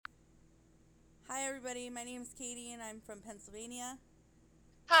Hi, everybody. My name is Katie, and I'm from Pennsylvania.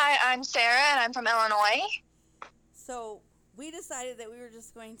 Hi, I'm Sarah, and I'm from Illinois. So, we decided that we were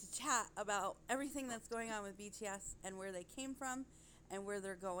just going to chat about everything that's going on with BTS and where they came from and where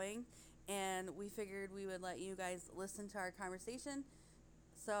they're going. And we figured we would let you guys listen to our conversation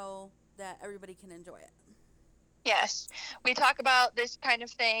so that everybody can enjoy it. Yes, we talk about this kind of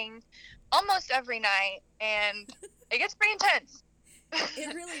thing almost every night, and it gets pretty intense.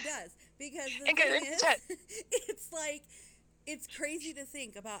 It really does. Because the It thing gets intense. is, it's like, it's crazy to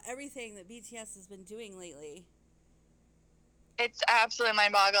think about everything that BTS has been doing lately. It's absolutely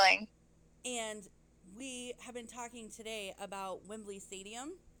mind-boggling. And we have been talking today about Wembley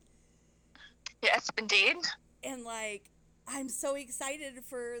Stadium. Yes, indeed. And I'm so excited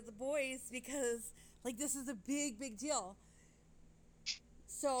for the boys because this is a big deal.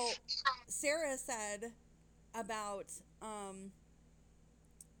 So Sarah said about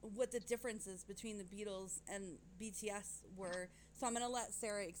what the differences between the Beatles and BTS were. So I'm going to let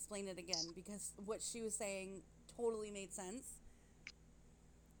Sarah explain it again because what she was saying totally made sense.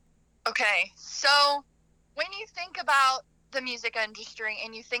 Okay, so when you think about the music industry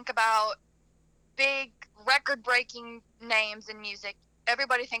and you think about big record-breaking names in music,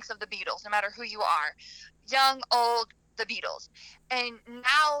 everybody thinks of the Beatles, no matter who you are. Young, old, the Beatles. And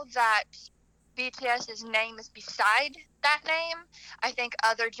now that BTS's name is beside that name, I think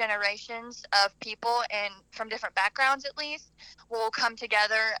other generations of people and from different backgrounds at least will come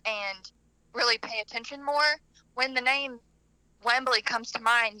together and really pay attention more. When the name Wembley comes to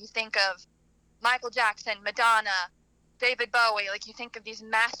mind, you think of Michael Jackson, Madonna, David Bowie, like you think of these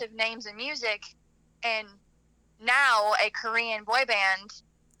massive names in music, and now a Korean boy band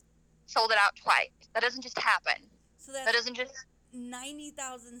sold it out twice. That doesn't just happen. So That that's doesn't just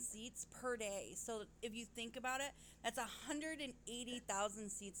 90,000 seats per day. So if you think about it, that's 180,000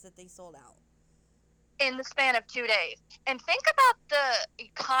 seats that they sold out. in the span of 2 days. And think about the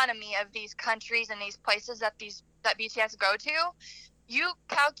economy of these countries and these places that BTS go to. You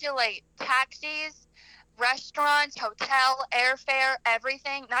calculate taxis, restaurants, hotel, airfare,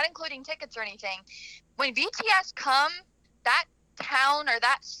 everything, not including tickets or anything. When BTS come, that town or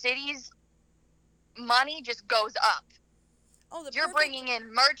that city's money just goes up. Oh, the You're perfect. bringing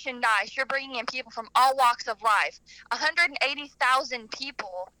in merchandise. You're bringing in people from all walks of life. 180,000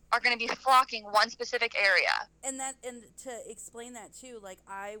 people are going to be flocking one specific area. And to explain that too,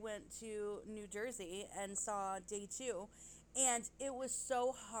 I went to New Jersey and saw day 2, and it was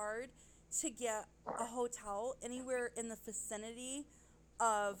so hard to get a hotel anywhere in the vicinity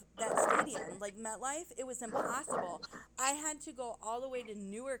of that stadium, like MetLife. It was impossible. I had to go all the way to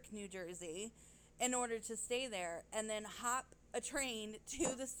Newark, New Jersey, in order to stay there, and then hop a train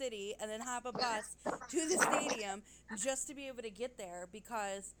to the city, and then hop a bus to the stadium just to be able to get there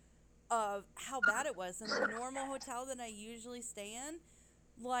because of how bad it was. And the normal hotel that I usually stay in,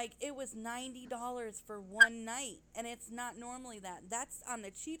 it was $90 for one night, and it's not normally that. That's on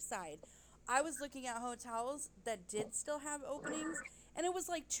the cheap side. I was looking at hotels that did still have openings, and it was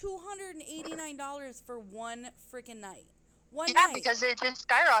like $289 for one freaking night. One Yeah, night. because it just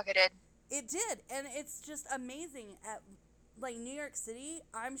skyrocketed. It did, and it's just amazing. At New York City,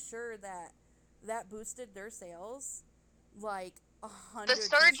 I'm sure that boosted their sales like a The hundred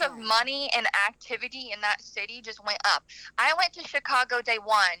surge of percent. money and activity in that city just went up. I went to Chicago day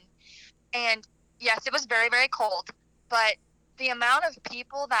one, and yes, it was very, very cold, but the amount of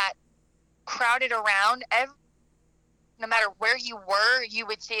people that crowded around, no matter where you were, you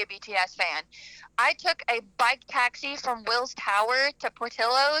would see a BTS fan. I took a bike taxi from Will's Tower to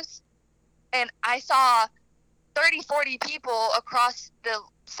Portillo's, and I saw 30, 40 people across the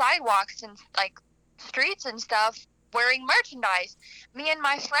sidewalks and streets and stuff wearing merchandise. Me and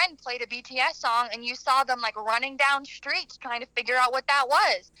my friend played a BTS song, and you saw them running down streets trying to figure out what that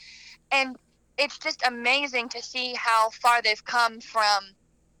was. And it's just amazing to see how far they've come from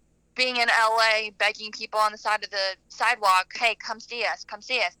being in LA begging people on the side of the sidewalk, hey, come see us, come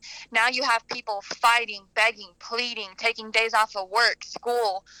see us. Now you have people fighting, begging, pleading, taking days off of work,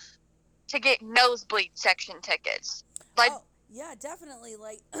 school to get nosebleed section tickets. Oh, yeah, definitely.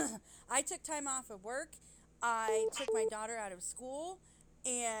 I took time off of work. I took my daughter out of school,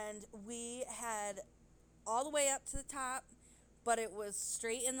 and we had all the way up to the top, but it was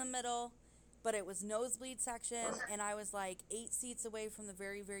straight in the middle, but it was nosebleed section, and I was like 8 seats away from the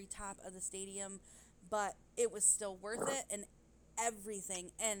very, very top of the stadium, but it was still worth it and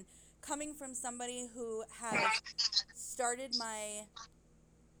everything. And coming from somebody who has started my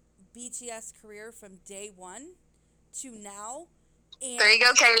BTS career from day one to now, There you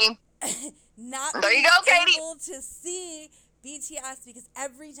and go, Katie. not There you being go, Katie. able to see BTS, because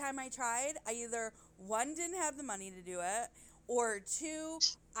every time I tried, I either, one, didn't have the money to do it, or two,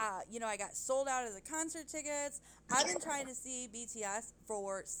 I got sold out of the concert tickets. I've been trying to see BTS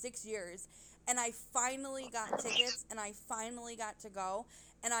for 6 years, and I finally got tickets, and I finally got to go,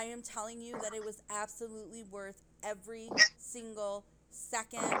 and I am telling you that it was absolutely worth every single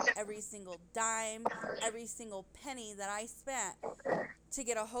second, every single dime, every single penny that I spent to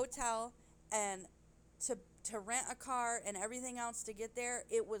get a hotel and to rent a car and everything else to get there.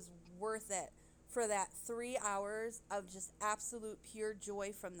 It was worth it for that 3 hours of just absolute pure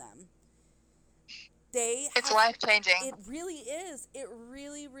joy from them. It's life changing. It really is. It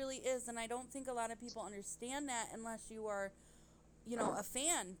really, really is. And I don't think a lot of people understand that unless you are, a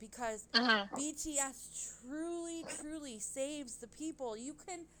fan, because BTS truly, truly saves the people. You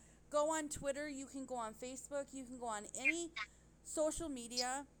can go on Twitter, you can go on Facebook, you can go on any social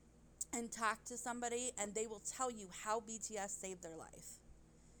media and talk to somebody, and they will tell you how BTS saved their life.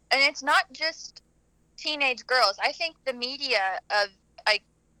 And it's not just teenage girls. I think the media of, like,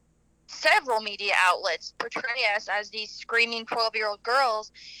 several media outlets portray us as these screaming 12-year-old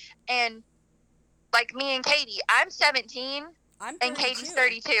girls. And, like, me and Katie, I'm 17, and Katie's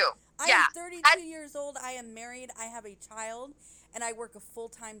 32. I'm 32 years old. I am married. I have a child, and I work a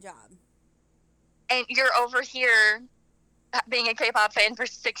full-time job. And you're over here being a K-pop fan for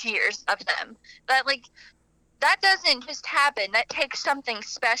 6 years of them. That doesn't just happen. That takes something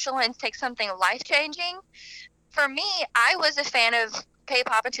special and takes something life-changing. For me, I was a fan of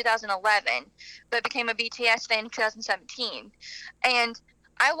K-pop in 2011, but became a BTS fan in 2017. And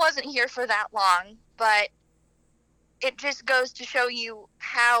I wasn't here for that long, but it just goes to show you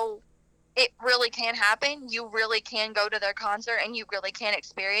how it really can happen. You really can go to their concert and you really can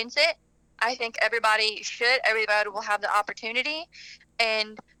experience it. I think everybody should. Everybody will have the opportunity,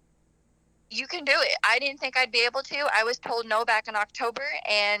 and you can do it. I didn't think I'd be able to. I was told no back in October,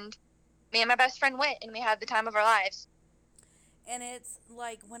 and me and my best friend went, and we had the time of our lives. And it's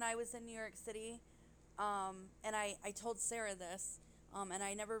like when I was in New York City, and I told Sarah this, and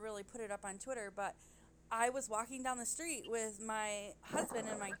I never really put it up on Twitter, but I was walking down the street with my husband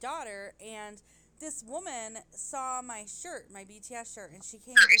and my daughter, and this woman saw my shirt, my BTS shirt, and she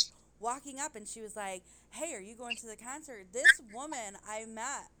came just walking up, and she was like, "Hey, are you going to the concert?" This woman I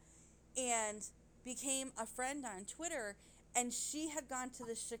met and became a friend on Twitter, and she had gone to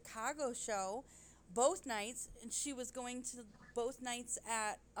the Chicago show both nights, and she was going to both nights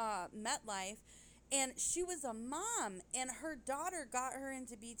at MetLife, and she was a mom, and her daughter got her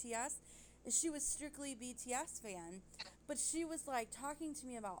into BTS. She was strictly BTS fan, but she was like talking to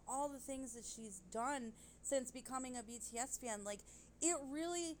me about all the things that she's done since becoming a BTS fan. Like, it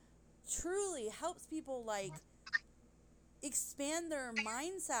really truly helps people, like, expand their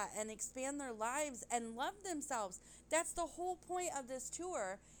mindset and expand their lives and love themselves. That's the whole point of this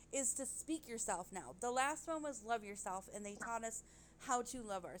tour, is to speak yourself now. The last one was Love Yourself, and they taught us how to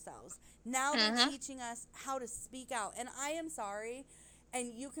love ourselves. Now they're teaching us how to speak out. And I am sorry,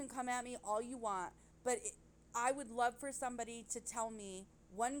 and you can come at me all you want, but I would love for somebody to tell me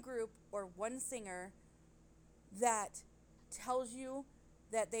one group or one singer that tells you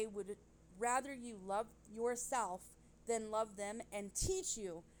that they would rather you love yourself than love them, and teach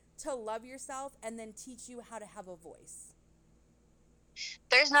you to love yourself, and then teach you how to have a voice.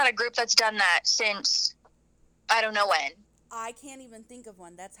 There's not a group that's done that since I don't know when. I can't even think of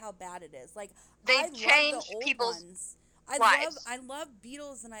one. That's how bad it is. Like, they've changed people's lives. I love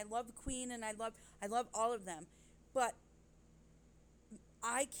Beatles, and I love Queen, and I love all of them, but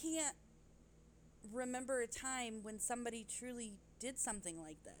I can't remember a time when somebody truly did something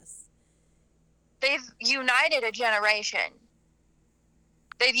like this. They've united a generation.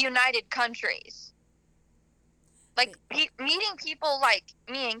 They've united countries. Like, meeting people like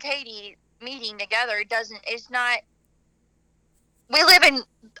me and Katie meeting together it's not, we live in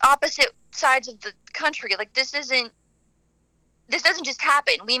opposite sides of the country. Like, this doesn't just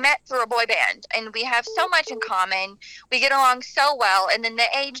happen. We met through a boy band, and we have so much in common. We get along so well, and then the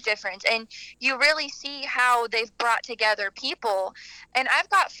age difference, and you really see how they've brought together people. And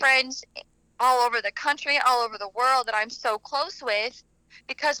I've got friends all over the country, all over the world that I'm so close with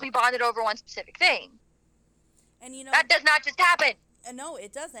because we bonded over one specific thing. And that does not just happen. No,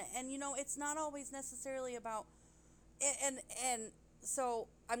 it doesn't. And it's not always necessarily about, and so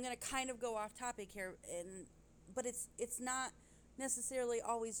I'm going to kind of go off topic here, but it's not necessarily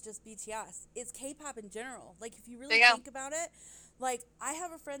always just BTS. It's K-pop in general. Like, if you really think about it, like, I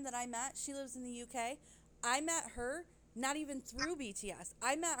have a friend that I met. She lives in the UK. I met her not even through BTS.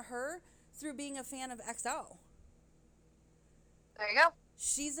 I met her through being a fan of EXO. There you go.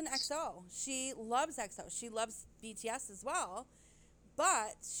 she's an XO. She loves XO. She loves BTS as well.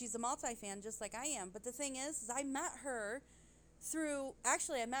 But she's a multi-fan just like I am. But the thing is I met her through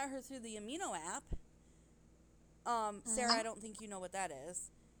the Amino app. Sarah, I don't think you know what that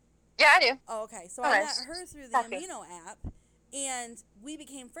is. Yeah, I do. Oh, okay. So I met her through the Amino app, and we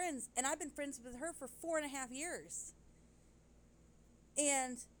became friends, and I've been friends with her for 4.5 years.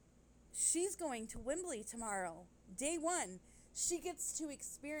 And she's going to Wembley tomorrow, day one. She gets to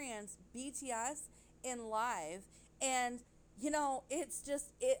experience BTS in live, and, it's just,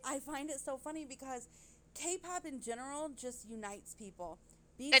 I find it so funny because K-pop in general just unites people.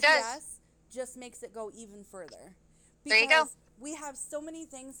 BTS just makes it go even further. There you go. We have so many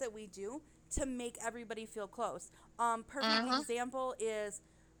things that we do to make everybody feel close. Perfect example is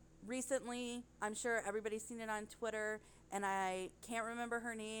recently, I'm sure everybody's seen it on Twitter, and I can't remember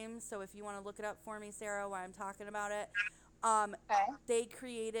her name, so if you want to look it up for me, Sarah, while I'm talking about it, they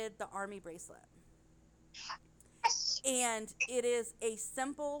created the Army bracelet. And it is a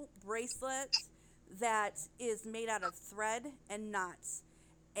simple bracelet that is made out of thread and knots.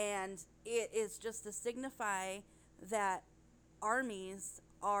 And it is just to signify that armies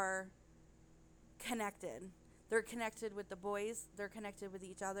are connected. They're connected with the boys, they're connected with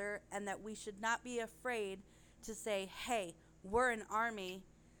each other, and that we should not be afraid to say, hey, we're an army.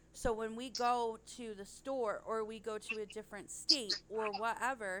 So when we go to the store or we go to a different state or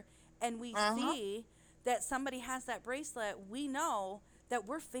whatever, and we see that somebody has that bracelet, we know that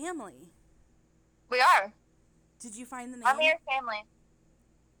we're family. We are. Did you find the name? I'm your family.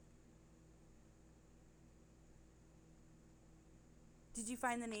 Did you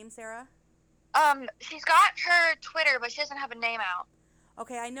find the name, Sarah? She's got her Twitter, but she doesn't have a name out.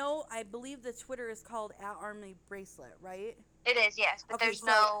 Okay, I believe the Twitter is called @ArmyBracelet, right? It is, yes, but okay, there's so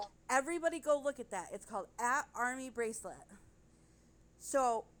no... Everybody go look at that. It's called @ArmyBracelet.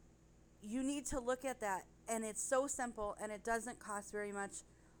 So, you need to look at that, and it's so simple, and it doesn't cost very much.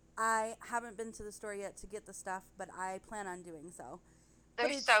 I haven't been to the store yet to get the stuff, but I plan on doing so.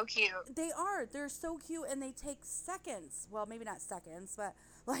 They're so cute. They are. They're so cute, and they take seconds. Well, maybe not seconds, but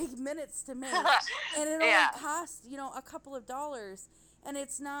like minutes to make. And it only costs, a couple of dollars. And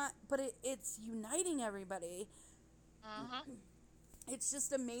it's not, but it's uniting everybody. It's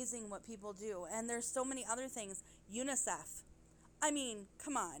just amazing what people do. And there's so many other things. UNICEF. I mean,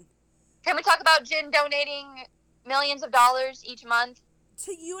 come on. Can we talk about Jen donating millions of dollars each month?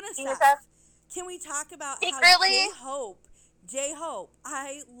 To UNICEF. Can we talk about secretly? how J-Hope,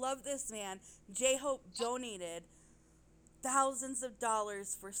 I love this man. J-Hope donated thousands of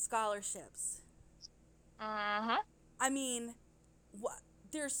dollars for scholarships. I mean,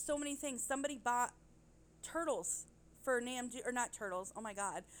 there's so many things. Somebody bought turtles for Namjoon, or not turtles. Oh my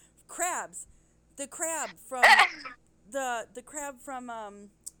God, crabs. The crab from the crab from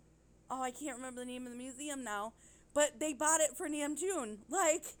I can't remember the name of the museum now, but they bought it for Namjoon.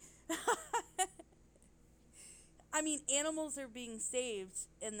 Like, I mean, animals are being saved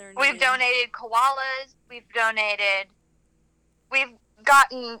in their name. We've donated koalas. We've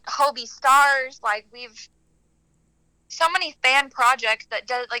gotten Hobie stars. Like, so many fan projects that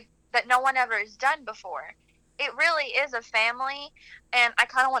no one ever has done before. It really is a family, and I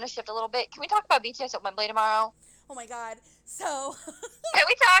kind of want to shift a little bit. Can we talk about BTS at Wembley tomorrow? Oh my God. So Can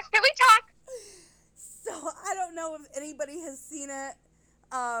we talk? So I don't know if anybody has seen it.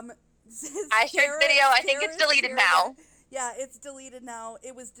 I shared video. I think it's deleted now. Yeah, it's deleted now.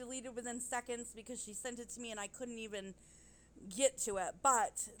 It was deleted within seconds because she sent it to me and I couldn't even get to it.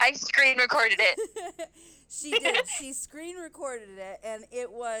 But I screen recorded it. She did. She screen recorded it, and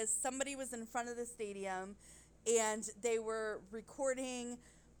it was somebody was in front of the stadium, and they were recording.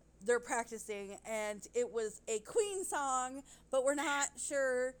 They're practicing, and it was a Queen song, but we're not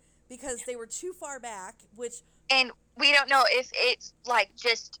sure because they were too far back. And we don't know if it's like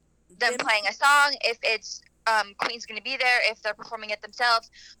just them playing a song, if it's Queen's going to be there, if they're performing it themselves.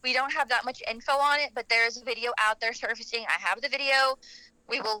 We don't have that much info on it, but there is a video out there surfacing. I have the video.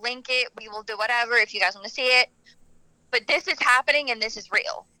 We will link it. We will do whatever if you guys want to see it. But this is happening, and this is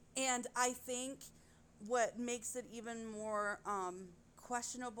real. And I think what makes it even more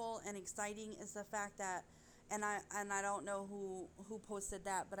questionable and exciting is the fact that, and I don't know who posted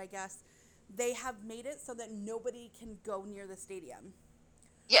that, but I guess they have made it so that nobody can go near the stadium.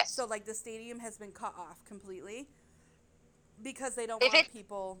 Yes. So, like, the stadium has been cut off completely because they don't want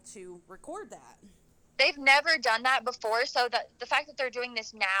people to record that. They've never done that before, so the fact that they're doing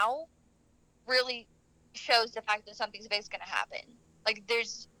this now really shows the fact that something big is going to happen. Like,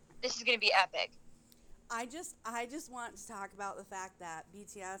 this is going to be epic. I just want to talk about the fact that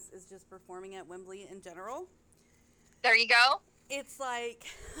BTS is just performing at Wembley in general. There you go. it's like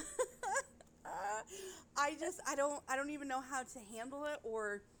I don't even know how to handle it,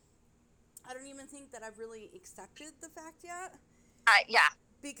 or I don't even think that I've really accepted the fact yet, Yeah.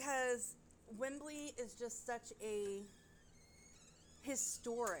 because Wembley is just such a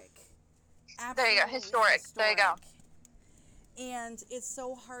historic, There you go. absolutely Historic. There you go. and it's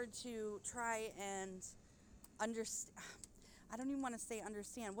so hard to try and understand. I don't even want to say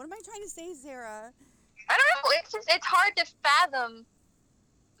understand. What am I trying to say, Sarah? I don't know. It's hard to fathom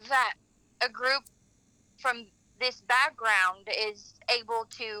that a group from this background is able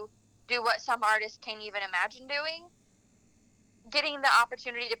to do what some artists can't even imagine doing. Getting the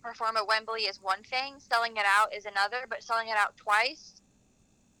opportunity to perform at Wembley is one thing. Selling it out is another. But selling it out twice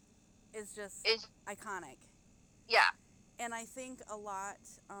Is just is, iconic. yeah. And I think a lot,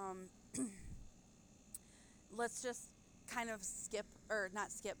 let's just kind of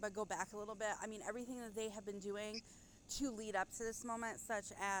not skip, but go back a little bit. I mean, everything that they have been doing to lead up to this moment, such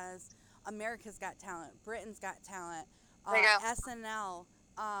as America's Got Talent, Britain's Got Talent, There you go. SNL,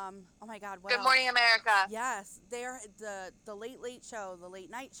 oh my God, what Good else? Morning America. Yes, the Late Late Show, the Late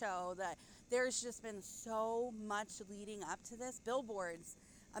Night Show, there's just been so much leading up to this. Billboards,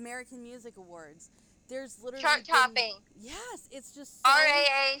 American Music Awards. There's literally Chart topping. Yes, it's just so,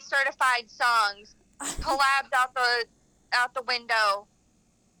 RAA certified songs. Collabed out the window.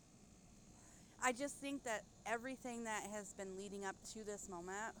 I just think that everything that has been leading up to this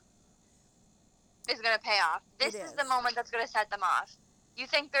moment is going to pay off. This is the moment that's going to set them off. You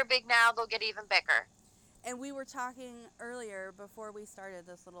think they're big now, they'll get even bigger. And we were talking earlier before we started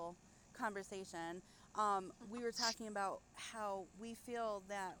this little conversation. We were talking about how we feel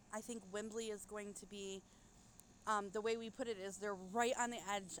that I think Wembley is going to be, the way we put it is they're right on the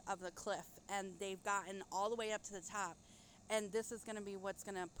edge of the cliff, and they've gotten all the way up to the top. And this is going to be what's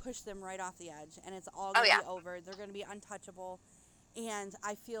going to push them right off the edge. And it's all going to be over. They're going to be untouchable. And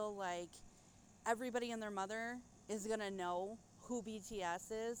I feel like everybody and their mother is going to know who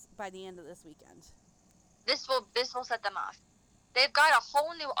BTS is by the end of this weekend. This will set them off. They've got a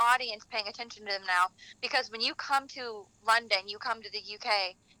whole new audience paying attention to them now, because when you come to London, you come to the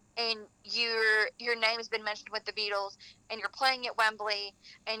UK, and your name has been mentioned with the Beatles, and you're playing at Wembley,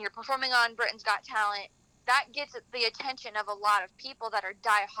 and you're performing on Britain's Got Talent, that gets the attention of a lot of people that are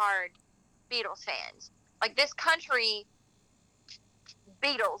diehard Beatles fans. Like, this country,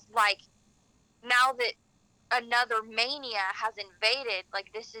 Beatles, like, now that another mania has invaded,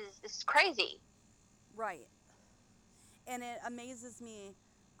 like, this is crazy. Right. And it amazes me,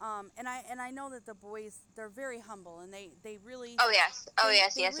 and I know that the boys, they're very humble, and they really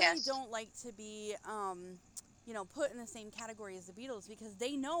they really don't like to be put in the same category as the Beatles, because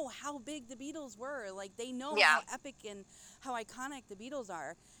they know how big the Beatles were. Like, they know how epic and how iconic the Beatles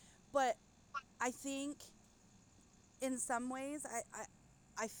are. But I think in some ways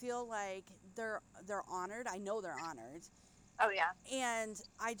I feel like they're honored. I know they're honored. Oh yeah. And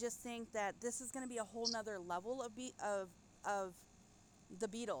I just think that this is going to be a whole nother level of the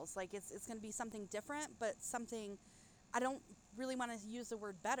Beatles. Like, it's going to be something different, but something, I don't really want to use the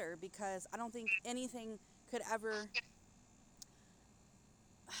word better, because I don't think anything could ever,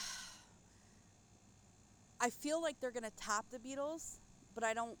 I feel like they're going to top the Beatles, but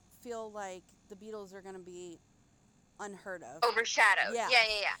I don't feel like the Beatles are going to be unheard of. Overshadowed. Yeah.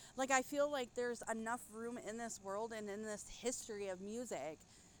 Like, I feel like there's enough room in this world and in this history of music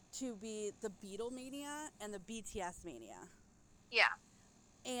to be the Beatlemania and the BTS mania. Yeah.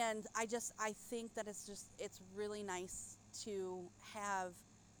 And I think that it's really nice to have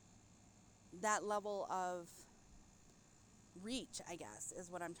that level of reach, I guess, is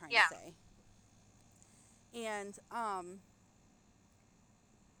what I'm trying to say. And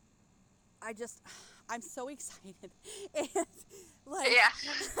I'm so excited. And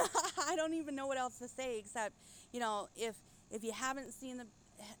I don't even know what else to say, except, if you haven't seen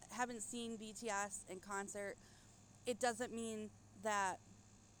BTS in concert, it doesn't mean that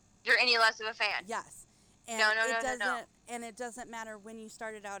you're any less of a fan. Yes. And No. And it doesn't matter when you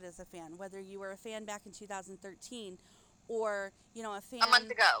started out as a fan, whether you were a fan back in 2013 or, a fan a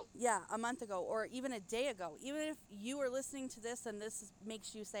month ago. Yeah, a month ago, or even a day ago. Even if you are listening to this and this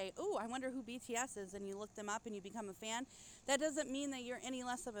makes you say, "Oh, I wonder who BTS is," and you look them up and you become a fan, that doesn't mean that you're any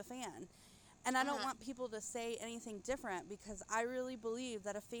less of a fan. And I don't want people to say anything different, because I really believe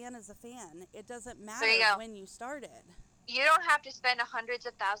that a fan is a fan. It doesn't matter when you started. You don't have to spend hundreds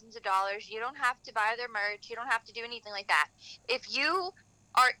of thousands of dollars. You don't have to buy their merch. You don't have to do anything like that. If you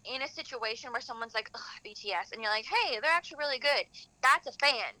are in a situation where someone's like, ugh, BTS, and you're like, hey, they're actually really good, that's a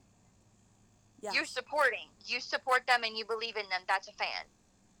fan. Yes. You're supporting. You support them and you believe in them. That's a fan.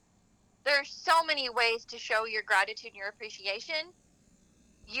 There's so many ways to show your gratitude and your appreciation.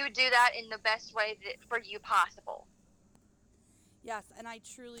 You do that in the best way for you possible. Yes, and I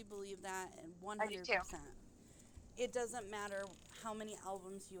truly believe that I do too. 100%. It doesn't matter how many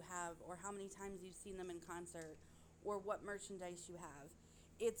albums you have or how many times you've seen them in concert or what merchandise you have.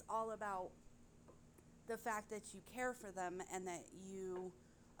 It's all about the fact that you care for them and that you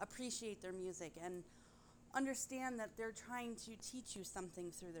appreciate their music and understand that they're trying to teach you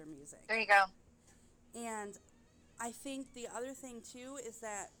something through their music. There you go. And I think the other thing too is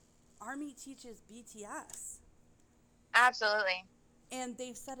that Army teaches BTS. Absolutely. And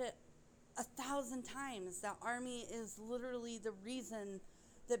they've said it 1,000 times that Army is literally the reason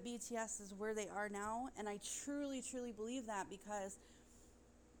that BTS is where they are now. And I truly, truly believe that because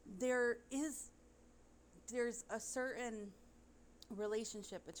there's a certain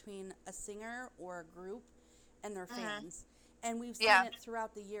relationship between a singer or a group and their fans. And we've seen it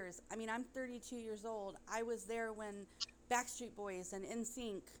throughout the years. I mean, I'm 32 years old. I was there when Backstreet Boys and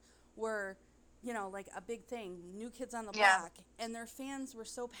NSYNC were, like a big thing. New Kids on the Block. And their fans were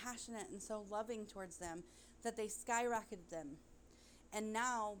so passionate and so loving towards them that they skyrocketed them. And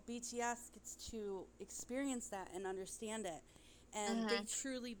now BTS gets to experience that and understand it. And they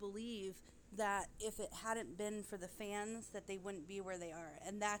truly believe that if it hadn't been for the fans, that they wouldn't be where they are.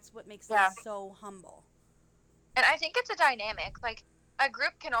 And that's what makes them so humble. And I think it's a dynamic. Like, a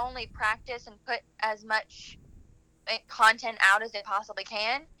group can only practice and put as much content out as it possibly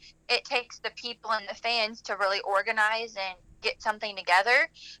can. It takes the people and the fans to really organize and get something together.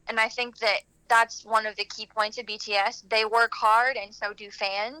 And I think that that's one of the key points of BTS. They work hard, and so do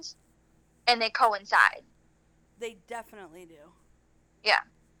fans, and they coincide. They definitely do. Yeah.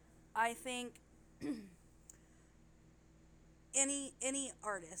 I think any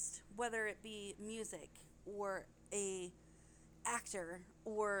artist, whether it be music or a actor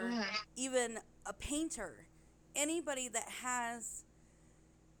or even a painter, anybody that has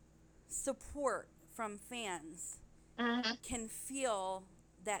support from fans can feel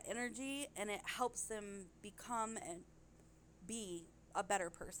that energy, and it helps them become and be a better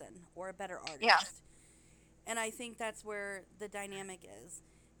person or a better artist. Yeah. And I think that's where the dynamic is.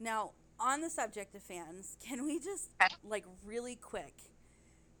 Now, on the subject of fans, can we just, like, really quick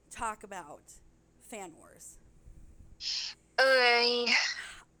talk about fan wars?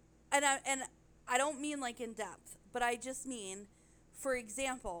 And I don't mean, like, in depth, but I just mean, for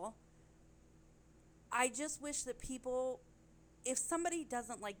example, I just wish that people, if somebody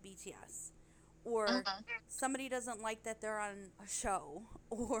doesn't like BTS, or somebody doesn't like that they're on a show,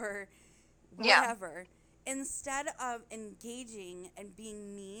 or whatever, instead of engaging and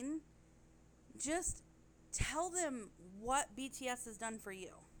being mean, just tell them what BTS has done for you.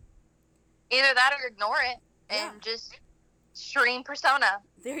 Either that or ignore it and just stream persona.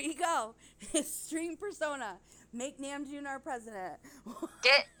 There you go. Stream persona. Make Namjoon our president. Put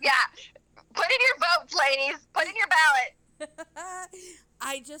in your votes, ladies. Put in your ballot.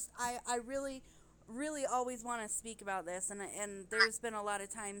 I really, really always want to speak about this, and there's been a lot of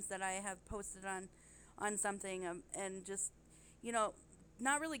times that I have posted on something and just,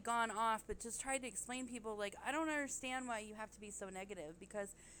 not really gone off, but just tried to explain people, like, I don't understand why you have to be so negative,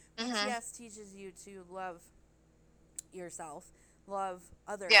 because BTS teaches you to love yourself, love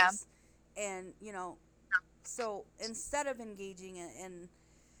others, and, so instead of engaging in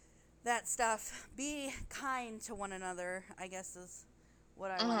that stuff, be kind to one another, I guess is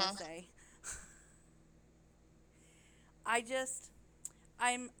what I want to say. I just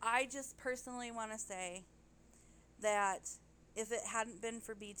personally want to say that if it hadn't been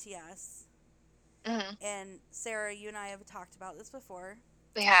for BTS, and Sarah, you and I have talked about this before.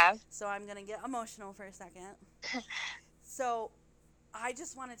 We have. So I'm going to get emotional for a second. So I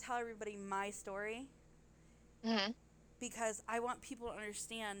just want to tell everybody my story, because I want people to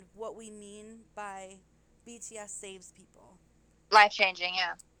understand what we mean by BTS saves people. Life-changing,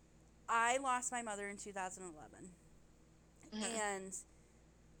 yeah. I lost my mother in 2011. And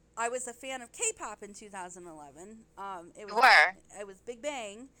I was a fan of K-pop in 2011. It was Big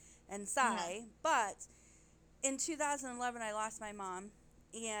Bang and Psy, but in 2011 I lost my mom,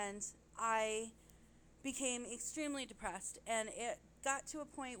 and I became extremely depressed, and it got to a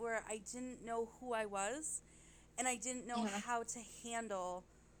point where I didn't know who I was, and I didn't know how to handle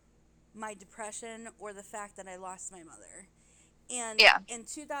my depression or the fact that I lost my mother. And in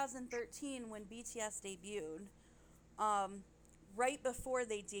 2013, when BTS debuted, right before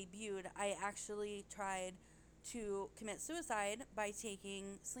they debuted, I actually tried to commit suicide by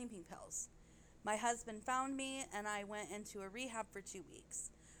taking sleeping pills. My husband found me, and I went into a rehab for 2 weeks.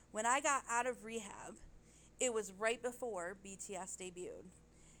 When I got out of rehab, it was right before BTS debuted.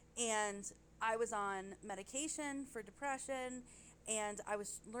 And I was on medication for depression, and I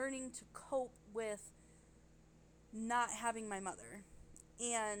was learning to cope with not having my mother.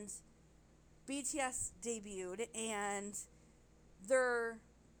 And BTS debuted, and their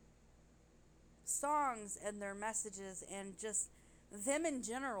songs and their messages and just them in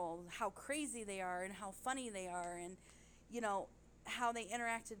general, how crazy they are and how funny they are, and how they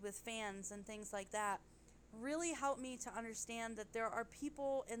interacted with fans and things like that, really helped me to understand that there are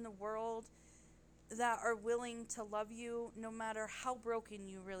people in the world that are willing to love you no matter how broken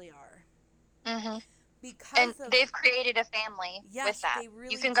you really are. Mm-hmm. Because and they've created a family with that. They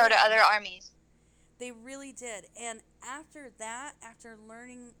really you can go to other armies. They really did. And after that, after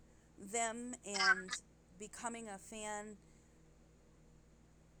learning them and becoming a fan,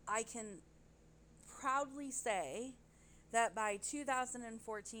 I can proudly say that by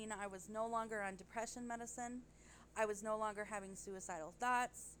 2014, I was no longer on depression medicine. I was no longer having suicidal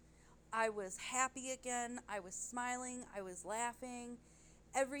thoughts. I was happy again. I was smiling. I was laughing.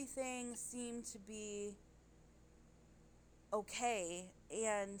 Everything seemed to be okay.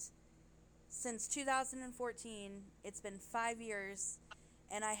 And since 2014, it's been 5 years,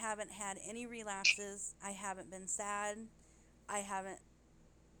 and I haven't had any relapses. I haven't been sad. I haven't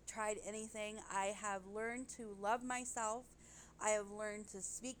tried anything. I have learned to love myself. I have learned to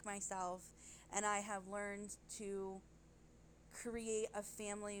speak myself, and I have learned to create a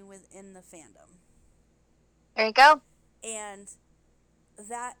family within the fandom. There you go. And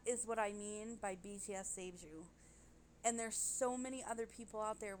that is what I mean by BTS saves you. And there's so many other people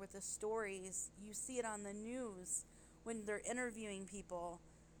out there with the stories. You see it on the news when they're interviewing people.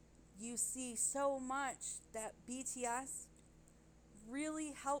 You see so much that BTS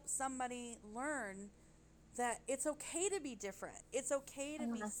really helps somebody learn that it's okay to be different. It's okay to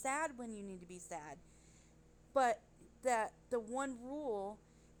be sad when you need to be sad. But that the one rule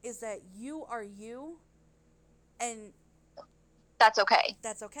is that you are you, and that's okay.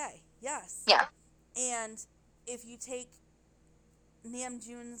 That's okay. Yes. Yeah. And if you take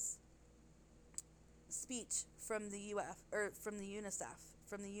Namjoon's speech from the UF or from the UNICEF,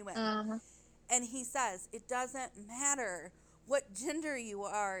 from the UN, and he says it doesn't matter what gender you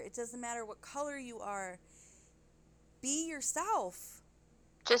are, it doesn't matter what color you are, be yourself.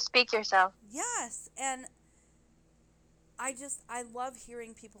 Just speak yourself. Yes. And I love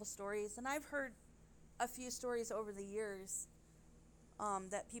hearing people's stories, and I've heard a few stories over the years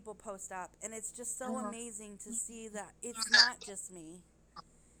that people post up, and it's just so amazing to see that it's not just me.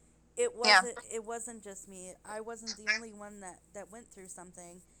 It wasn't just me. I wasn't the only one that went through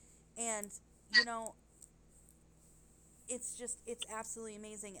something. And it's absolutely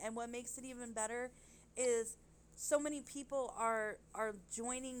amazing. And what makes it even better is so many people are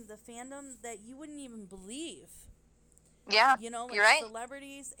joining the fandom that you wouldn't even believe. Yeah, like you're right.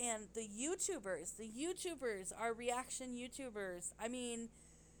 Celebrities and the YouTubers. The YouTubers are reaction YouTubers. I mean,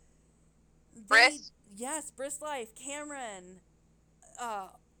 Briss? Yes, Briss Life, Cameron,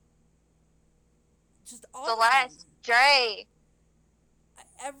 just all Celeste, Dre.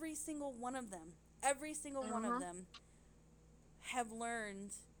 Every single one of them. One of them have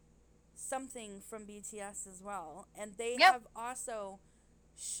learned something from BTS as well. And they have also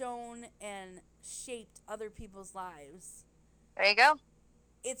shown and shaped other people's lives. There you go.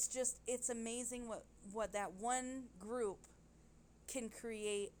 It's amazing what that one group can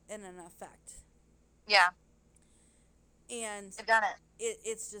create in an effect. Yeah. And they've done it.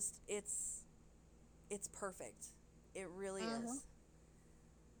 It's perfect. It really is.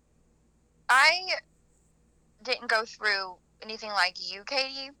 I didn't go through anything like you,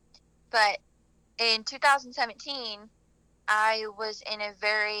 Katie, but in 2017, I was in a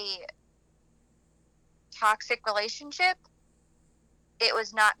very toxic relationship. It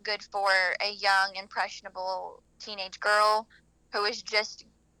was not good for a young, impressionable teenage girl who was just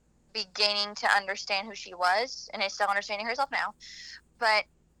beginning to understand who she was and is still understanding herself now. But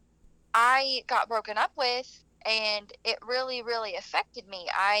I got broken up with, and it really, really affected me.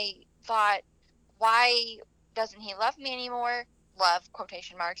 I thought, why doesn't he love me anymore? Love,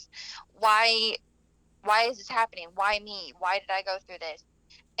 quotation marks. Why is this happening? Why me? Why did I go through this?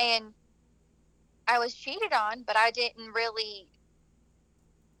 And I was cheated on, but I didn't really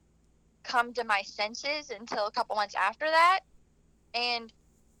come to my senses until a couple months after that. And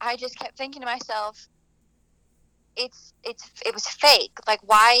I just kept thinking to myself, it was fake. Like,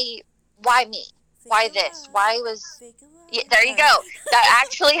 why me? Why this? Why was... Yeah, there you go. That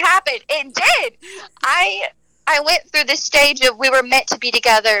actually happened. It did. I went through this stage of we were meant to be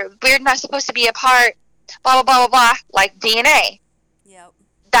together. We're not supposed to be apart. Blah, blah, blah, blah, blah. Like DNA. Yep.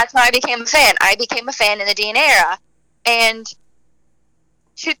 That's when I became a fan. I became a fan in the DNA era. And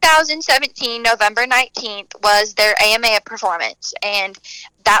 2017, November 19th, was their AMA performance, and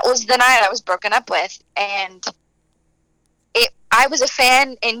that was the night I was broken up with. And I was a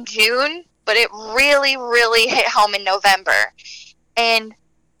fan in June, but it really, really hit home in November. And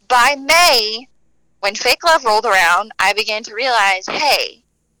by May, when Fake Love rolled around, I began to realize, hey,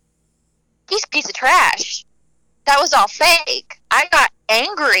 he's a piece of trash. That was all fake. I got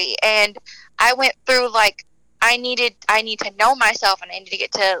angry, and I went through, like, I need to know myself, and I need to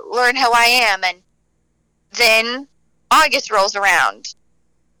get to learn who I am. And then August rolls around.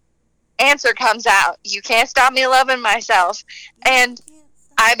 Answer comes out. You can't stop me loving myself. And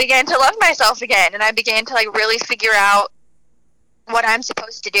I began to love myself again, and I began to, like, really figure out what I'm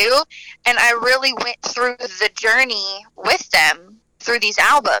supposed to do. And I really went through the journey with them through these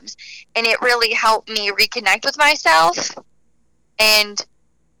albums, and it really helped me reconnect with myself. And,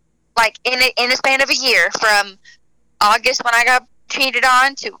 like, in a span of a year, from August when I got cheated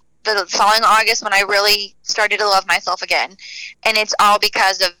on to the following August when I really started to love myself again. And it's all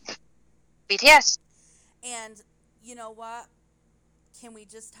because of BTS. And you know what? Can we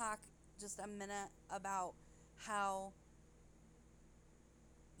just talk just a minute about how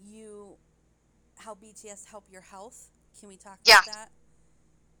BTS help your health? Can we talk about that?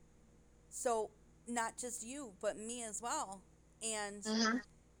 So, not just you, but me as well. And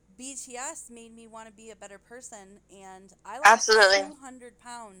BTS made me want to be a better person, and I lost 200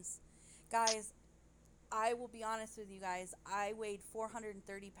 pounds. Guys, I will be honest with you guys, I weighed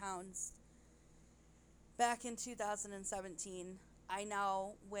 430 pounds back in 2017. I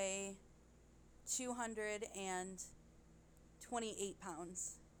now weigh 228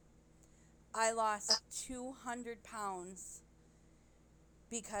 pounds. I lost 200 pounds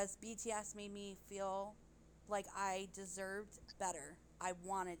because BTS made me feel like I deserved better. I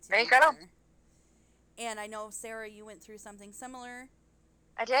wanted to be better. And I know, Sarah, you went through something similar.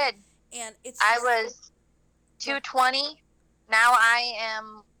 I did. And I was 220. Now I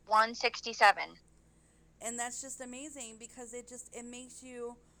am 167. And that's just amazing because it makes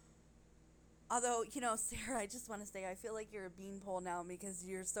you, although, you know, Sarah, I just want to say, I feel like you're a beanpole now because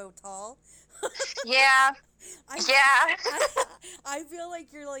you're so tall. Yeah. I feel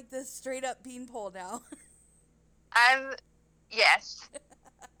like you're like this straight up beanpole now. Yes.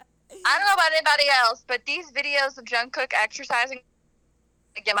 I don't know about anybody else, but these videos of Jungkook exercising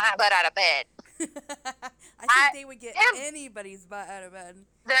get my butt out of bed. I think they would get anybody's butt out of bed.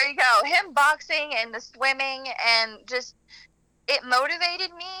 There you go. Him boxing and the swimming, and just, it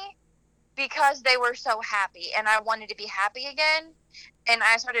motivated me because they were so happy, and I wanted to be happy again. And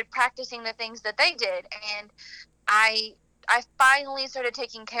I started practicing the things that they did, and I finally started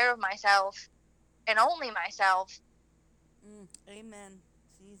taking care of myself and only myself. Amen.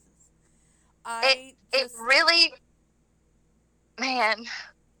 Jesus. It really, man.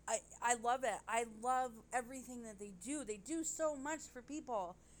 I love it. I love everything that they do. They do so much for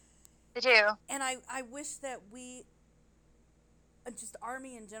people. They do. And I wish that we, just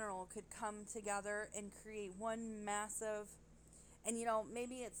Army in general, could come together and create one massive, and you know,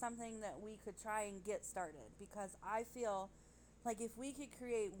 maybe it's something that we could try and get started, because I feel like if we could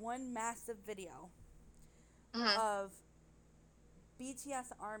create one massive video of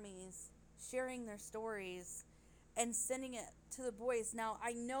BTS armies sharing their stories and sending it to the boys. Now,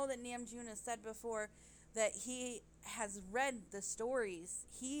 I know that Namjoon has said before that he has read the stories.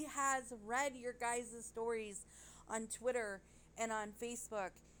 He has read your guys' stories on Twitter and on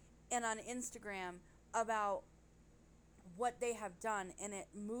Facebook and on Instagram about what they have done, and it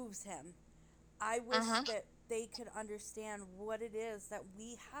moves him. I wish that they could understand what it is that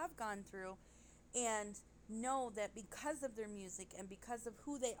we have gone through and know that because of their music and because of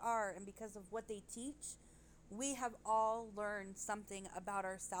who they are and because of what they teach, we have all learned something about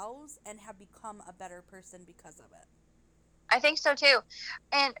ourselves and have become a better person because of it. I think so too.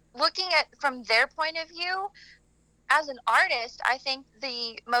 And looking at from their point of view, as an artist, I think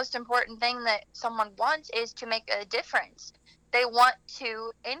the most important thing that someone wants is to make a difference. They want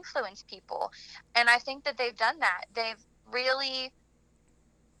to influence people. And I think that they've done that. They've really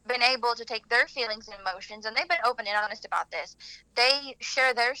been able to take their feelings and emotions, and they've been open and honest about this. They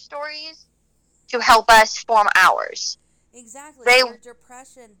share their stories to help us form ours. Exactly. Their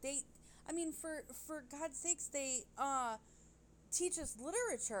depression. For God's sakes, they teach us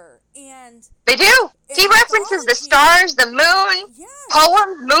literature, and they do. He references the stars, the moon,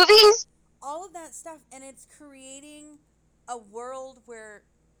 poems, movies, all of that stuff, and it's creating a world where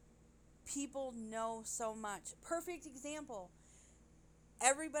people know so much. Perfect example.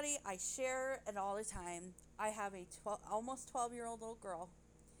 Everybody, I share it all the time. I have a almost 12-year-old little girl.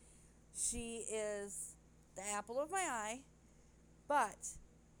 She is the apple of my eye, but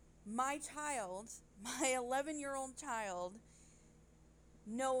my child, my 11-year-old child,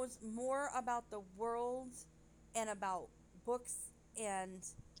 knows more about the world and about books and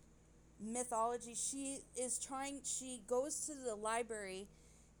mythology. She goes to the library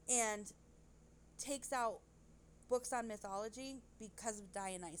and takes out books on mythology because of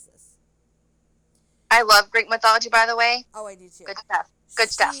Dionysus. I love Greek mythology, by the way. Oh, I do too. Good stuff. Good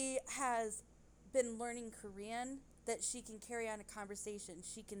stuff. She has been learning Korean that she can carry on a conversation.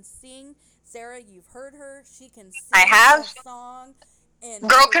 She can sing. Sarah, you've heard her. She can sing I have. a song. And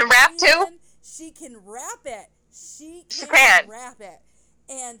girl can rap too. She can rap it. She can rap it.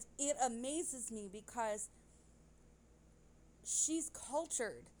 And it amazes me because she's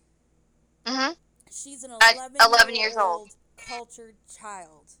cultured. Mm-hmm. She's an 11 years old cultured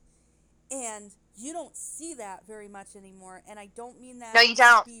child. And you don't see that very much anymore. And I don't mean that no, you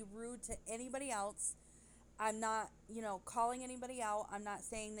don't. to be rude to anybody else. I'm not, calling anybody out. I'm not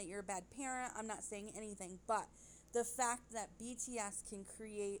saying that you're a bad parent. I'm not saying anything. But the fact that BTS can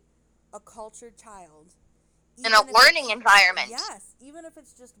create a cultured child in a learning environment. Yes, even if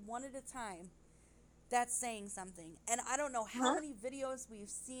it's just one at a time, that's saying something. And I don't know how many videos we've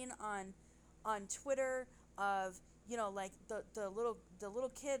seen on Twitter of like the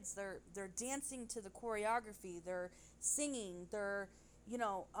little kids. They're dancing to the choreography. They're singing. They're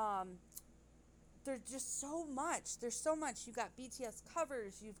there's just so much. There's so much. You've got BTS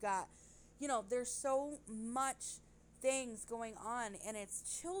covers. You've got there's so much things going on, and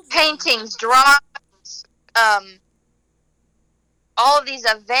it's children. Paintings, drawings, all of these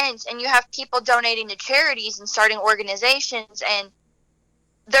events, and you have people donating to charities and starting organizations, and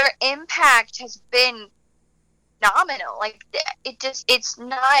their impact has been phenomenal. Like it's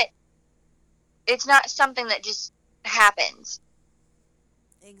not something that just happens.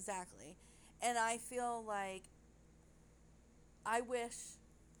 Exactly. And I feel like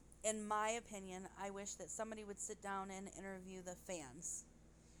in my opinion, I wish that somebody would sit down and interview the fans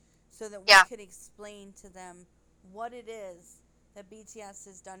so that we could explain to them what it is that BTS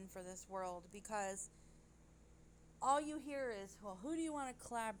has done for this world, because all you hear is, well, who do you want to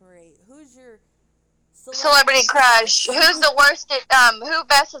collaborate? Who's your celebrity crush? Who's the worst at who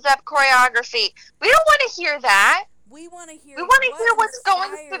messes up choreography? We don't want to hear that. We want to hear what's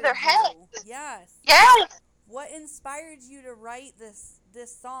going through their heads. Yes. Yes. What inspired you to write this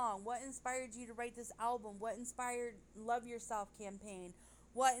song? What inspired you to write this album? What inspired Love Yourself campaign?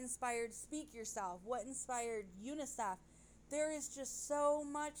 What inspired Speak Yourself? What inspired UNICEF? There is just so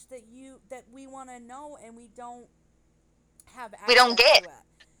much that we want to know, and we don't have access we don't get to it.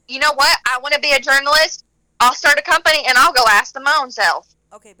 You know what? I want to be a journalist. I'll start a company and I'll go ask them my own self.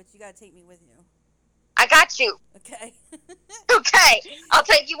 Okay, but you got to take me with you. I got you. Okay. Okay, I'll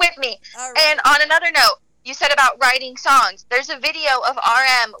take you with me. All right. And on another note, you said about writing songs. There's a video of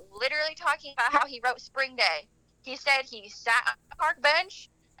RM literally talking about how he wrote Spring Day. He said he sat on a park bench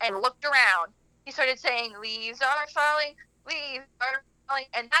and looked around. He started saying, leaves are falling,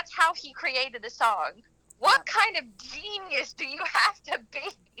 and that's how he created the song. What kind of genius do you have to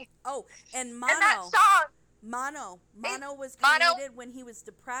be? Oh, and Mono. And that song. Mono was created when he was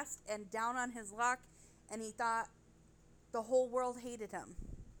depressed and down on his luck, and he thought the whole world hated him.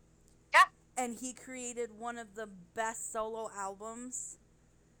 Yeah. And he created one of the best solo albums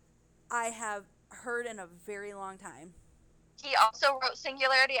I have heard in a very long time. He also wrote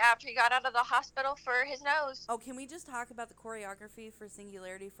Singularity after he got out of the hospital for his nose. Oh, can we just talk about the choreography for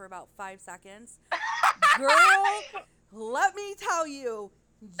Singularity for about 5 seconds? Girl, let me tell you.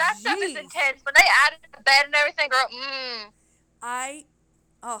 That stuff is intense. When they added the bed and everything, girl,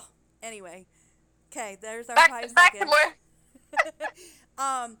 anyway. Okay, there's our back 5 seconds. Back to more.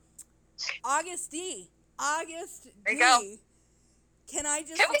 August D. There you go. Can we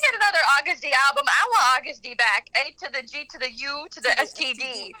get another August D album? I want August D back. A to the G to the U to the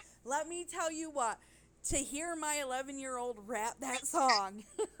STD. Let me tell you what. To hear my 11-year-old rap that song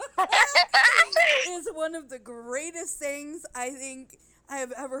is one of the greatest things I think I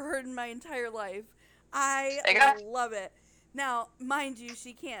have ever heard in my entire life. I love it. Now, mind you,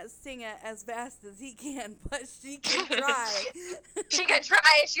 she can't sing it as fast as he can, but she can try. She can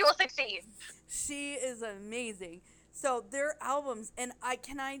try and she will succeed. She is amazing. So their albums, and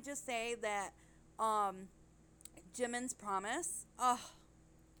can I just say that Jimin's Promise,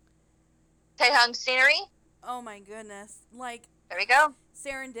 Taehyung's Scenery. Oh my goodness. Like, there we go.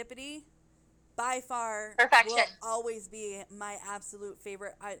 Serendipity, by far, perfection, will always be my absolute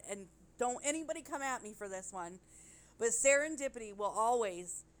favorite. And don't anybody come at me for this one, but Serendipity will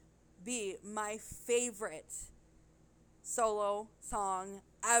always be my favorite solo song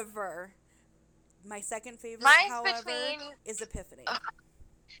ever. My second favorite, however, is Epiphany.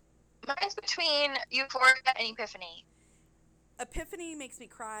 Mine's between Euphoria and Epiphany. Epiphany makes me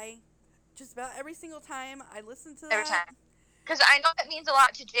cry just about every single time I listen to that. Every time. Because I know it means a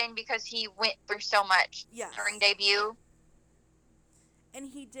lot to Jin because he went through so much during debut. And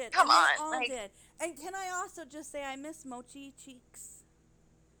he did. Come and on. They all did. And can I also just say I miss Mochi Cheeks?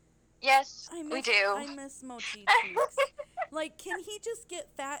 Yes, we do. I miss Mochi Cheeks. Like, can he just get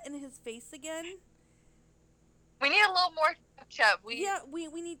fat in his face again? We need a little more chub. We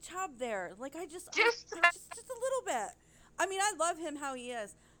need chub there. Like, just a little bit. I mean, I love him how he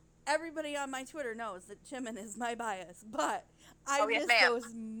is. Everybody on my Twitter knows that Jimin is my bias, but I miss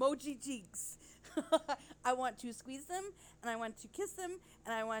those Mochi Cheeks. I want to squeeze them, and I want to kiss them,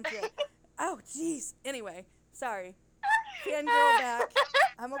 and I want to... Oh, jeez. Anyway, sorry. Fangirl back.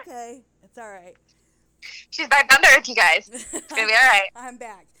 I'm okay. It's all right. She's back down to earth, you guys. It's going to be all right. I'm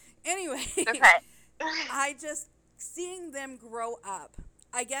back. Anyway. Okay. I just... Seeing them grow up.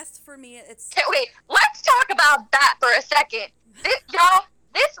 I guess for me, it's... Wait, let's talk about that for a second.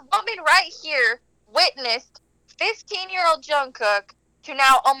 This woman right here witnessed 15-year-old Jungkook to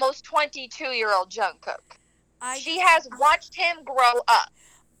now almost 22-year-old Jungkook. She has watched him grow up.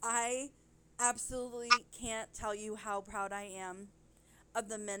 I absolutely can't tell you how proud I am of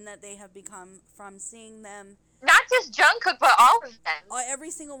the men that they have become from seeing them. Not just Jungkook, but all of them. Every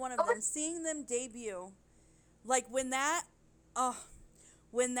single one of them. Seeing them debut. Like when that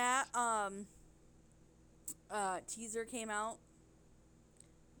teaser came out,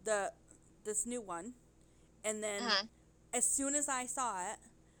 this new one, and then as soon as I saw it,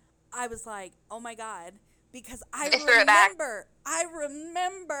 I was like, oh my God, because I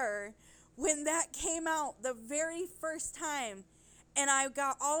remember when that came out the very first time, and I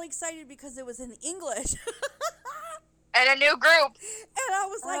got all excited because it was in English. And a new group. And I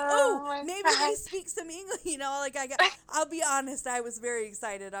was like, maybe they speak some English. You know, like I'll be honest, I was very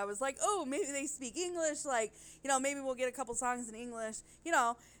excited. I was like, oh, maybe they speak English. Like, you know, maybe we'll get a couple songs in English. You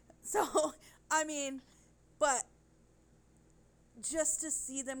know, so, I mean, but just to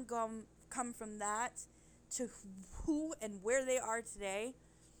see them come from that to who and where they are today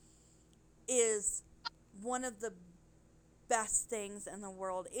is one of the best things in the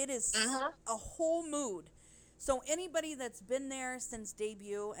world. It is a whole mood. So anybody that's been there since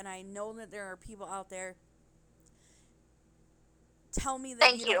debut, and I know that there are people out there, tell me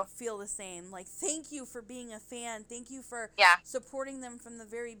that you don't feel the same. Like, thank you for being a fan. Thank you for supporting them from the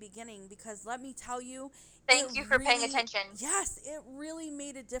very beginning, because let me tell you, thank you for paying attention. Yes, it really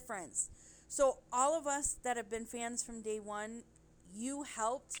made a difference. So all of us that have been fans from day one, you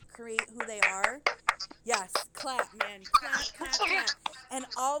helped create who they are. Yes, clap, man. Clap. And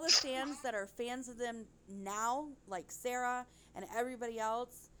all the fans that are fans of them now, like Sarah and everybody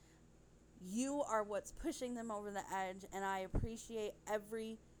else, you are what's pushing them over the edge, and I appreciate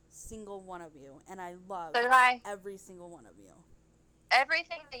every single one of you, and I love every single one of you.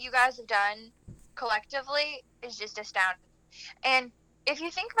 Everything that you guys have done collectively is just astounding. And if you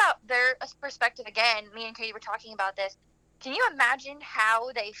think about their perspective again, me and Katie were talking about this, can you imagine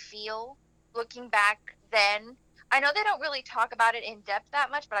how they feel looking back then? I know they don't really talk about it in depth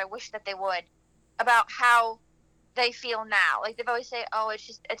that much, but I wish that they would, about how they feel now. Like, they've always say, oh,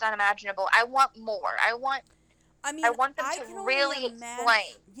 it's unimaginable. I want more. I want them to really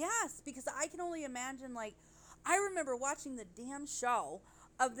explain. Yes, because I can only imagine, like, I remember watching the damn show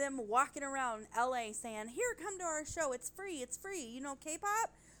of them walking around LA saying, here, come to our show. It's free. You know,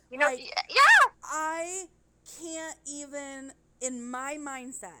 K-pop? You know, like, I can't even, in my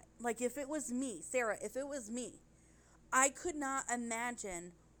mindset, like, if it was me, Sarah, if it was me, I could not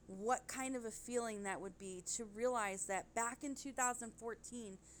imagine what kind of a feeling that would be to realize that back in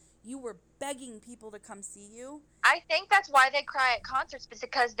 2014, you were begging people to come see you. I think that's why they cry at concerts,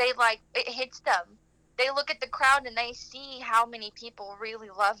 because it hits them. They look at the crowd and they see how many people really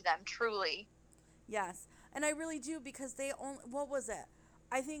love them, truly. Yes, and I really do, because they only, what was it?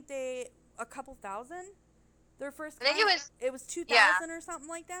 I think a couple thousand? Their first I think it was 2,000 or something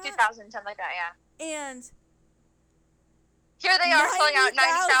like that? 2,000, something like that, yeah. And here they are selling out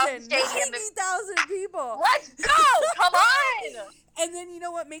 90,000 stadium. 90,000 people. Let's go! Come on! And then you know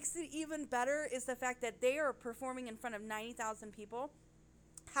what makes it even better is the fact that they are performing in front of 90,000 people.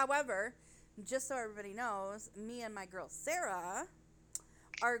 However, just so everybody knows, me and my girl Sarah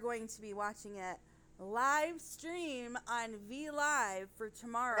are going to be watching it live stream on V Live for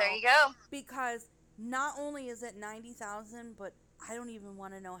tomorrow. There you go. Because not only is it 90,000, but I don't even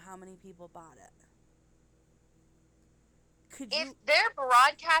want to know how many people bought it. If they're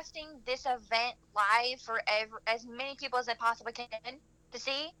broadcasting this event live for as many people as they possibly can to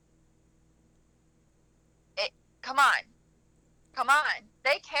see, come on.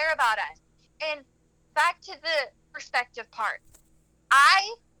 They care about us. And back to the perspective part.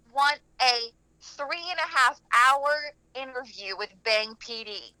 I want a 3.5-hour interview with Bang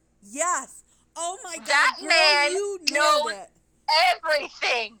PD. Yes. Oh my God, That girl, man you nailed knows it.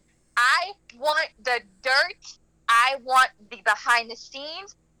 everything. I want the dirt. I want the behind the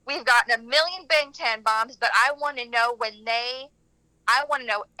scenes. We've gotten a million Bangtan bombs, but I want to know I want to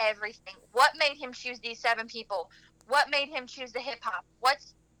know everything. What made him choose these 7 people? What made him choose the hip hop?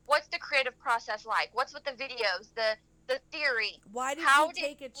 What's the creative process like? What's with the videos, the theory? Why did you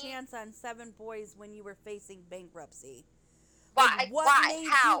take a chance on 7 boys when you were facing bankruptcy? Why? What made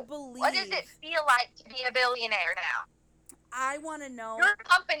How? you believe? What does it feel like to be a billionaire now? I want to know. Your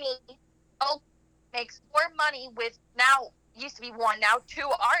company makes more money with, now used to be 1, now 2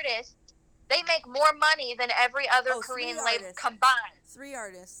 artists. They make more money than every other Korean label combined. 3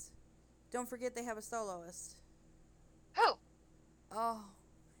 artists. Don't forget they have a soloist. Who? Oh,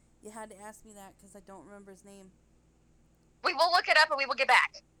 you had to ask me that because I don't remember his name. We will look it up and we will get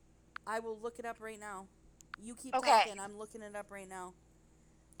back. I will look it up right now. You keep Okay. talking. I'm looking it up right now.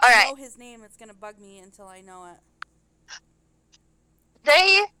 All I right. know his name. It's going to bug me until I know it.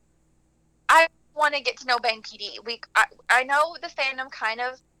 I want to get to know Bang PD. I know the fandom kind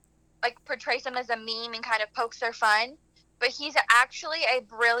of like portrays him as a meme and kind of pokes their fun, but he's actually a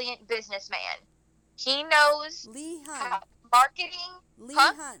brilliant businessman. He knows Lee Hyun. Marketing. Lee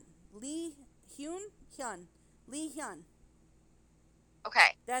Huh? Hyun. Lee Hyun. Lee Hyun.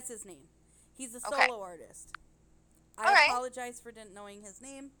 Okay. That's his name. He's a Okay. solo artist. I All right. apologize for not knowing his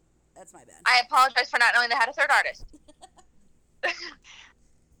name. That's my bad. I apologize for not knowing they had a 3rd artist.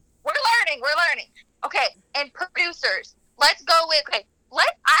 We're learning. Okay, and producers. Let's go with, okay,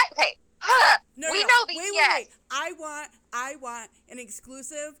 No, we know BTS. Wait. I want an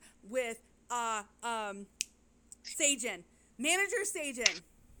exclusive with Sejin. Manager Sejin.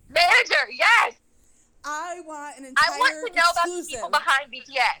 Manager, yes. I want an entire I want to know about the exclusive. people behind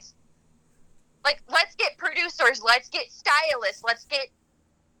BTS. Like, let's get producers, let's get stylists, let's get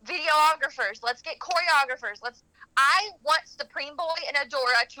videographers, let's get choreographers, I want Supreme Boy and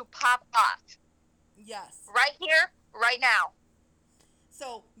Adora to pop off. Yes. Right here, right now.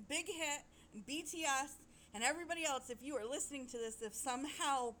 So, Big Hit, BTS, and everybody else, if you are listening to this, if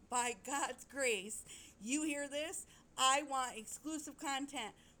somehow, by God's grace, you hear this, I want exclusive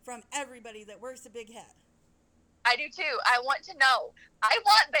content from everybody that works at Big Hit. I do too. I want to know. I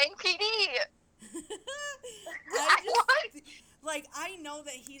want Bang PD. I know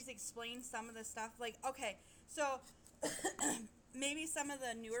that he's explained some of the stuff. Like, okay, so maybe some of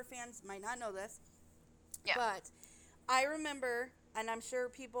the newer fans might not know this. Yeah. But I remember, and I'm sure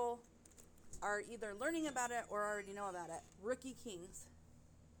people are either learning about it or already know about it, Rookie Kings.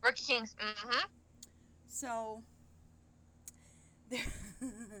 Rookie Kings. Mm-hmm. So, they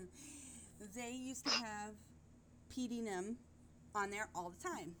used to have PD Nim on there all the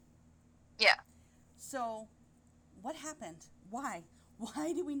time. Yeah. So, what happened? Why?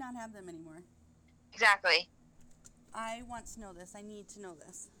 Why do we not have them anymore? Exactly. I want to know this. I need to know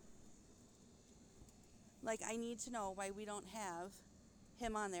this. Like, I need to know why we don't have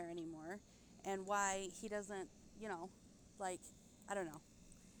him on there anymore and why he doesn't, I don't know.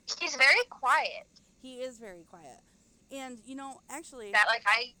 He's very quiet. He is very quiet. And, actually,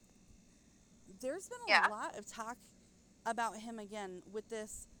 there's been a lot of talk about him again with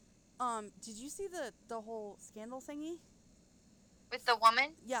this. Did you see the whole scandal thingy? With the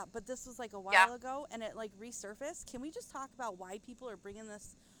woman? Yeah, but this was like a while ago, and it resurfaced. Can we just talk about why people are bringing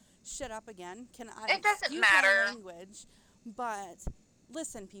this shit up again? It doesn't excuse matter. my language, but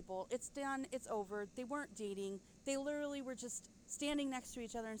listen, people, it's done. It's over. They weren't dating. They literally were just standing next to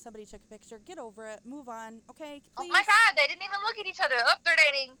each other, and somebody took a picture. Get over it. Move on. Okay, please. Oh my God, they didn't even look at each other. Oh, they're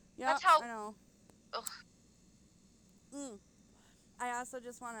dating. Yeah, That's how. I know. Ugh. I also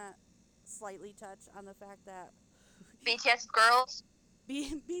just want to slightly touch on the fact that BTS girls.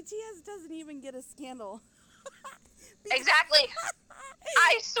 BTS doesn't even get a scandal. Exactly.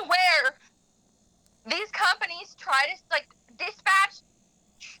 I swear. These companies try to, Dispatch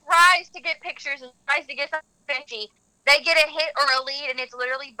tries to get pictures and tries to get something fishy. They get a hit or a lead, and it's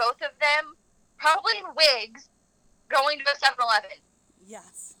literally both of them, probably in wigs, going to a 7-Eleven.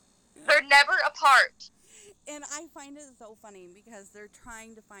 Yes. They're never apart. And I find it so funny because they're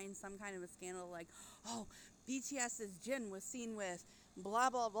trying to find some kind of a scandal like, oh, BTS's Jin was seen with blah,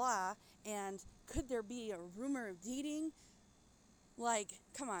 blah, blah, and could there be a rumor of dating? Like,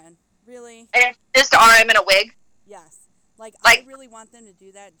 come on, really? And it's just RM in a wig. Yes. I really want them to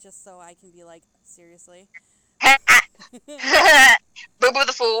do that just so I can be like, seriously? Boo Boo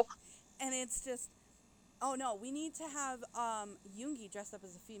the Fool. And it's just, Oh no, we need to have Yoongi dressed up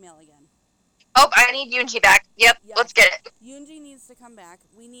as a female again. Oh, I need Yoonji back. Yep, Yes. let's get it. Yoongi needs to come back.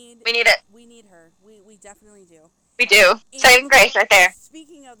 We need it. We need her. We definitely do. We do. Saving grace right there.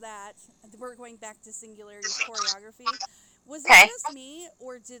 Speaking of that, we're going back to Singularity's choreography. Was Okay. it just me,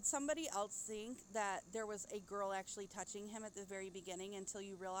 or did somebody else think that there was a girl actually touching him at the very beginning until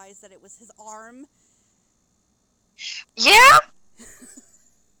you realized that it was his arm? Yeah.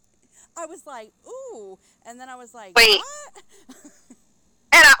 I was like, ooh, and then I was like, Wait. what?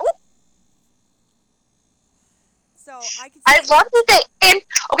 And So I love that and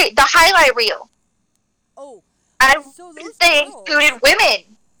okay, the highlight reel. Oh, so those they girls, included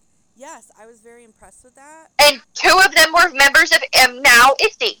women. Yes, I was very impressed with that. And 2 of them were members of Now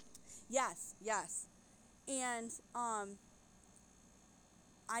ITZY. Yes, yes. And I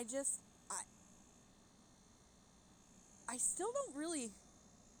still don't really,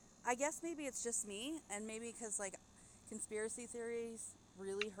 I guess maybe it's just me, and maybe because like conspiracy theories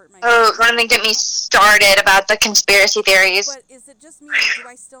really hurt my Oh, don't even get me started about the conspiracy theories. But is it just me, or do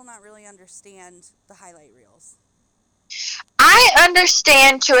I still not really understand the highlight reels? I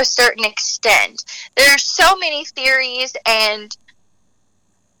understand to a certain extent. There's so many theories and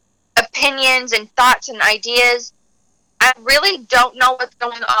opinions and thoughts and ideas. I really don't know what's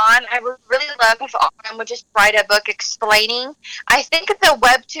going on. I would really love if Autumn would just write a book explaining. I think the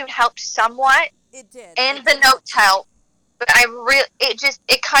webtoon helped somewhat. It did. And the notes helped. But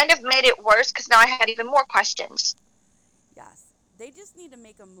it kind of made it worse because now I had even more questions. Yes. They just need to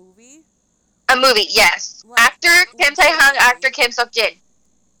make a movie. A movie, yes. Actor Kim Tae-hung, actor Kim Seok-jin.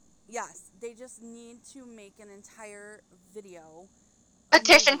 Yes. They just need to make an entire video.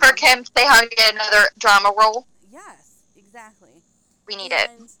 Petition for Kim Tae-hung to get another drama role. Yes, exactly. We need it.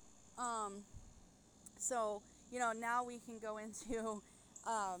 So, now we can go into,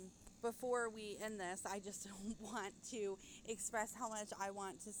 before we end this, I just want to express how much I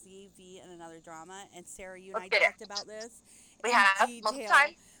want to see V in another drama. And Sarah, you and I talked about this. We have multiple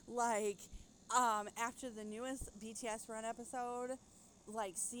times. Like, after the newest BTS Run episode,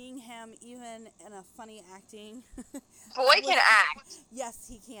 like seeing him even in a funny acting. Boy can act. Yes,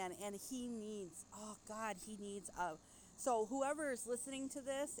 he can. And he needs so whoever's listening to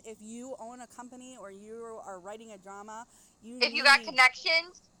this, if you own a company or you are writing a drama, if you got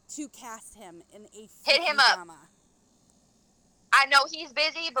connections, to cast him in a hit him up. drama. I know he's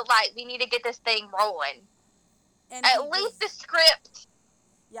busy, but like we need to get this thing rolling. And at least the script.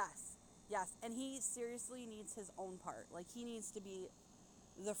 Yes, yes, and he seriously needs his own part. Like he needs to be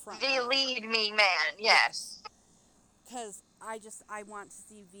the front. The lead me man, yes. Because I want to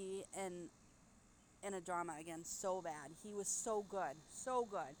see V in a drama again so bad. He was so good, so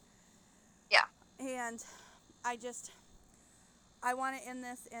good. Yeah. And I want to end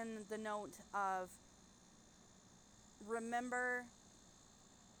this in the note of remember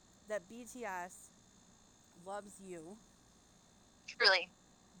that BTS loves you. Truly.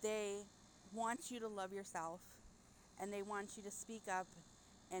 They want you to love yourself, and they want you to speak up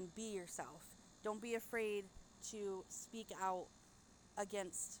and be yourself. Don't be afraid to speak out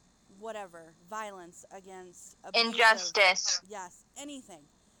against whatever, violence, against abusive, injustice. Yes, anything.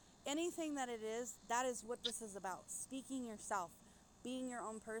 Anything that it is, that is what this is about. Speaking yourself, being your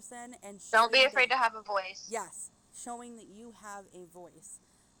own person, and don't be afraid to have a voice. Yes, showing that you have a voice.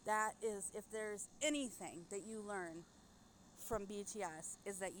 That is, if there's anything that you learn from BTS,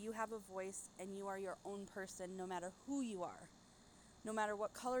 is that you have a voice and you are your own person no matter who you are. No matter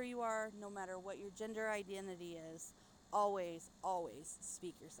what color you are, no matter what your gender identity is, always, always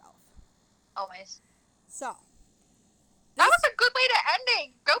speak yourself. Always. So. That was a good way to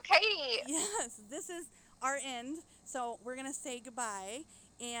ending. Go Katie. Yes, this is our end. So we're going to say goodbye.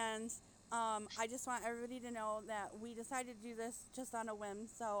 And I just want everybody to know that we decided to do this just on a whim.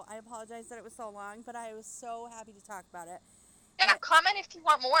 So I apologize that it was so long, but I was so happy to talk about it. Yeah, comment if you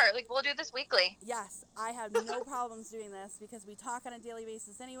want more. Like, we'll do this weekly. Yes, I have no problems doing this because we talk on a daily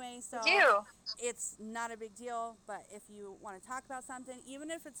basis anyway. So it's not a big deal. But if you want to talk about something, even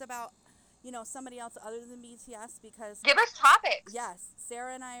if it's about, somebody else other than BTS, because give us topics. Yes,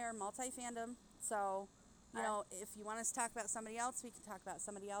 Sarah and I are multi-fandom. So, if you want us to talk about somebody else, we can talk about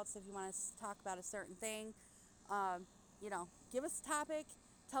somebody else. If you want us to talk about a certain thing, give us a topic.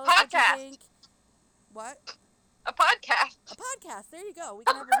 Tell us what you think. What? A podcast. A podcast. There you go. We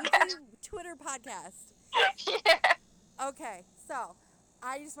can have a weekly Twitter podcast. Yeah. Okay. So,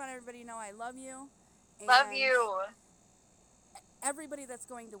 I just want everybody to know I love you. Love you. Everybody that's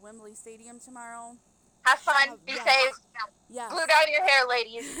going to Wembley Stadium tomorrow. Have fun. Be safe. Yes. Glue down your hair,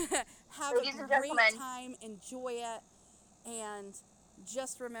 ladies. Have a great time. Enjoy it. And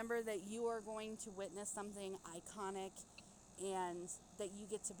just remember that you are going to witness something iconic and that you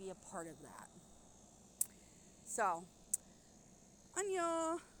get to be a part of that. So,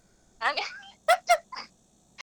 Anya.